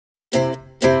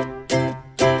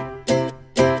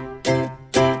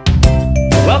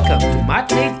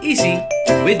Math Made Easy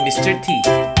with Mr. T.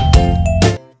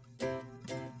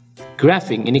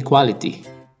 Graphing inequality.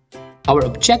 Our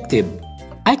objective,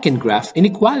 I can graph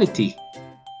inequality.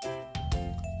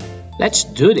 Let's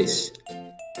do this.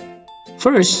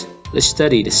 First, let's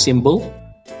study the symbol,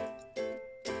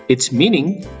 its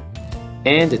meaning,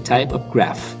 and the type of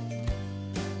graph.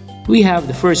 We have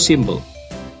the first symbol.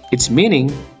 Its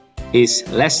meaning is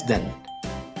less than.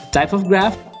 Type of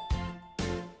graph,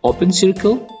 open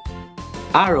circle,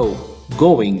 arrow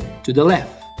going to the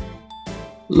left.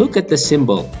 Look at the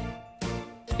symbol.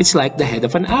 It's like the head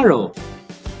of an arrow,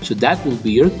 so that will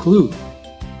be your clue.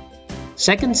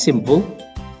 Second symbol,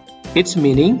 its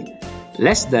meaning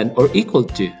less than or equal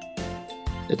to.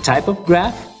 The type of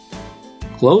graph,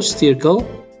 closed circle,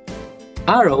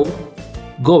 arrow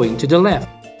going to the left.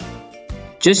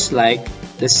 Just like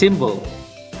the symbol,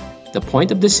 the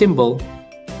point of the symbol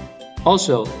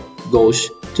also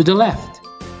goes to the left.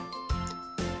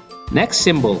 Next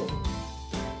symbol,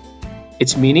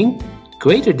 its meaning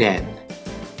greater than.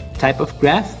 Type of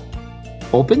graph,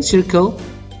 open circle,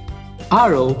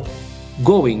 arrow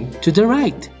going to the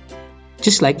right,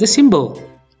 just like the symbol.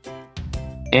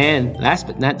 And last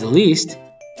but not the least,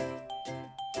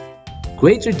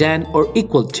 greater than or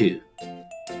equal to.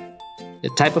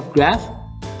 The type of graph,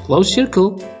 closed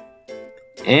circle,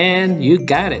 and you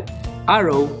got it,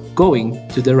 arrow going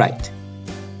to the right.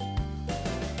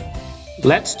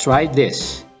 Let's try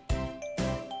this.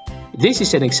 This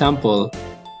is an example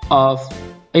of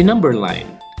a number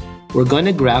line. We're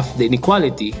gonna graph the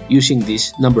inequality using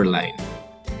this number line.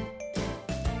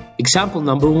 Example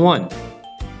number 1.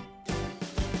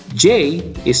 J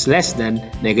is less than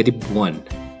 -1.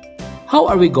 How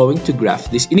are we going to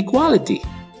graph this inequality?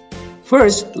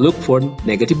 First, look for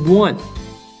 -1.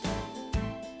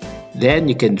 Then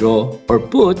you can draw or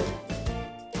put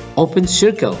open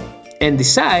circle and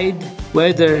decide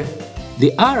whether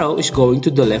the arrow is going to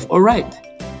the left or right.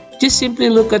 Just simply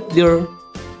look at your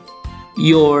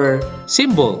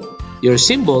symbol. Your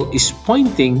symbol is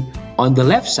pointing on the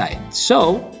left side,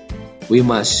 so we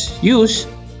must use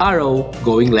arrow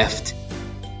going left.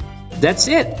 That's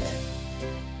it.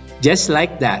 Just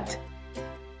like that.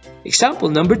 Example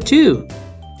number 2.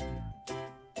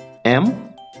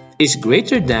 M is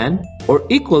greater than or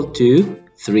equal to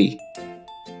 3.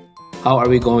 How are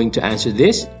we going to answer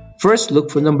this? First, look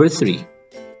for number 3.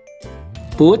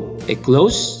 Put a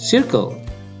closed circle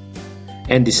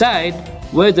and decide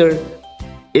whether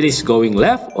it is going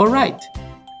left or right.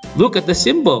 Look at the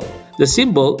symbol. The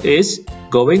symbol is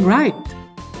going right.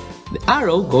 The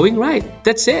arrow going right.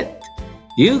 That's it.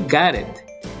 You got it.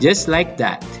 Just like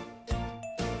that.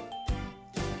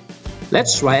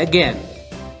 Let's try again.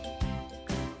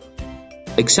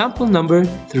 Example number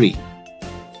 3.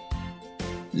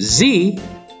 Z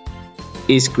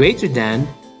is greater than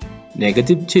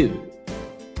 -2.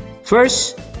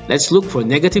 First, let's look for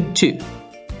 -2.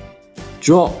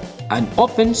 Draw an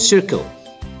open circle.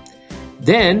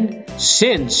 Then,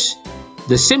 since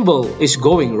the symbol is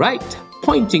going right,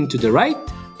 pointing to the right,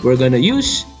 we're gonna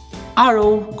use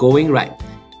arrow going right.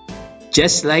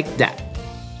 Just like that.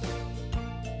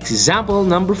 Example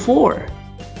number 4.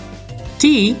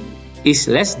 T is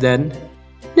less than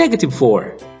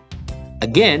 -4.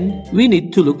 Again, we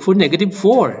need to look for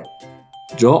 -4.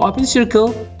 Draw open circle.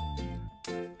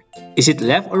 Is it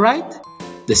left or right?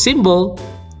 The symbol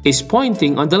is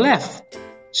pointing on the left,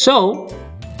 so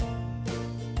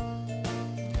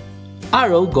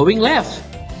arrow going left.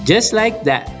 Just like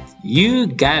that. You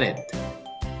got it.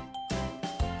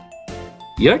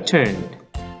 Your turn.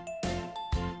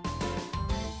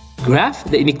 Graph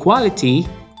the inequality.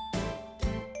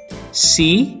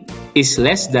 C is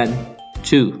less than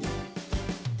 2.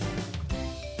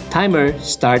 Timer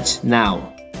starts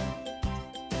now.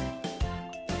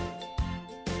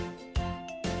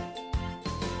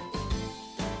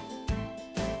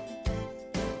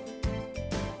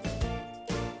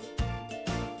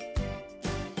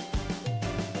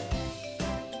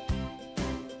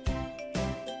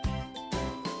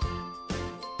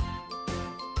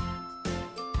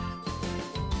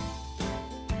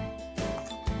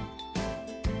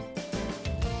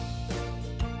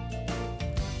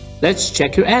 Let's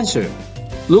check your answer.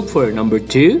 Look for number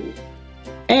 2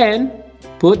 and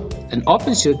put an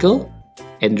open circle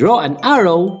and draw an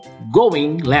arrow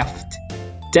going left.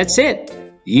 That's it.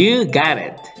 You got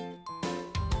it.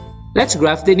 Let's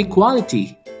graph the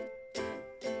inequality.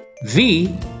 V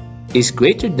is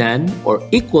greater than or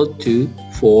equal to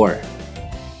 4.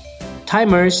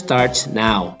 Timer starts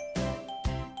now.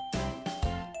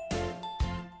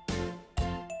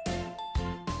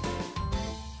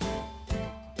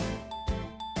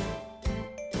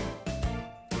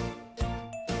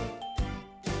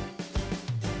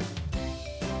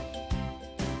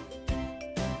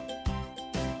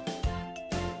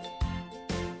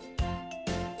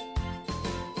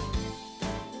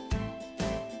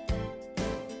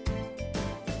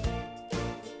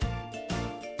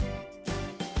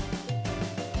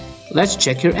 Let's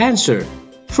check your answer.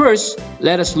 First,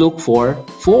 let us look for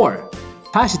 4.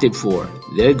 Positive 4.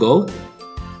 There you go.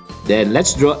 Then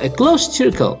let's draw a closed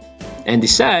circle and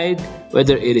decide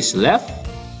whether it is left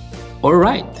or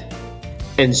right.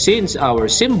 And since our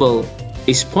symbol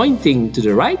is pointing to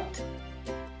the right,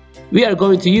 we are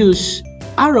going to use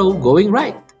arrow going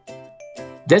right.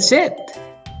 That's it.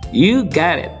 You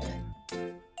got it.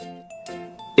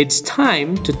 It's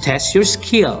time to test your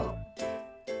skill.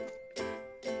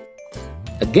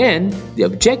 Again, the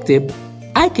objective,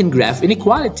 I can graph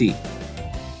inequality.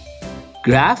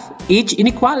 Graph each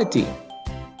inequality.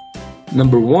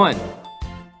 Number 1.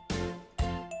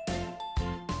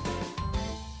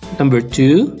 Number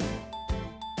 2.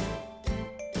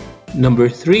 Number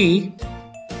 3.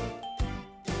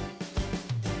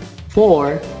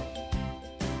 4.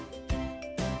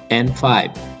 And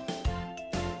 5.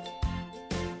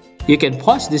 You can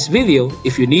pause this video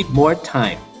if you need more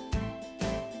time.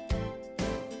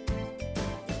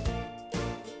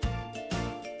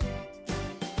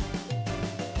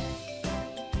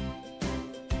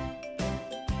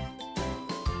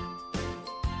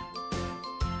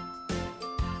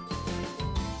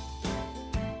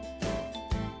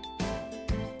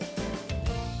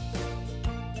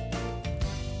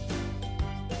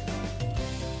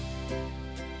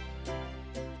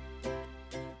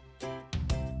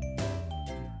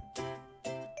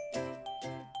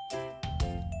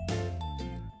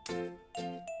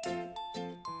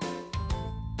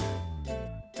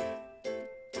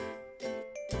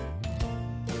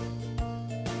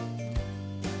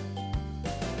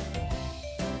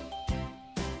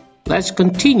 Let's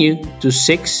continue to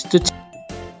 6 to 10.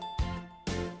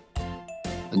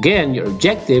 Again, your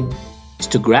objective is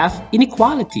to graph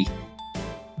inequality.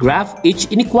 Graph each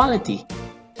inequality.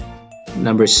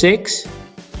 Number 6,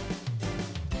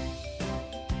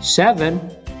 7,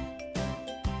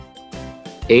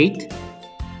 8,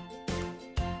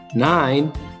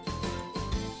 9,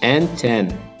 and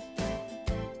 10.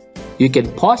 You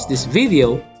can pause this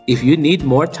video if you need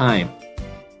more time.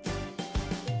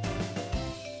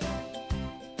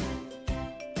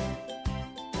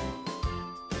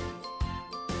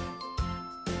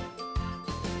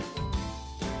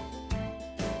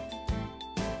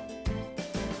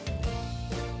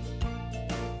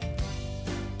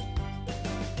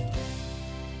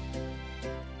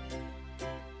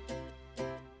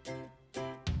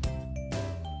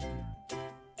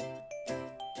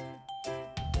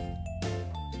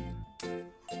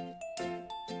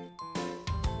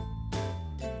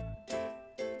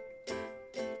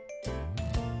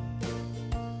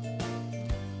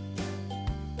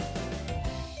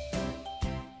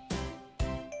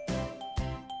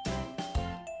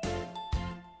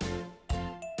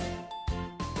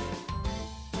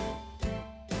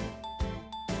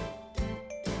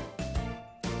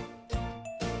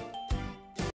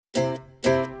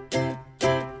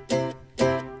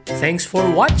 Thanks for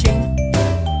watching.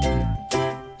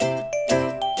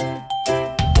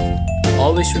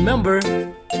 Always remember,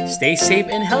 stay safe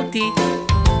and healthy.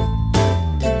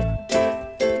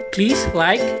 Please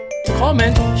like,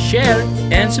 comment, share,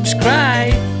 and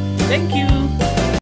subscribe. Thank you.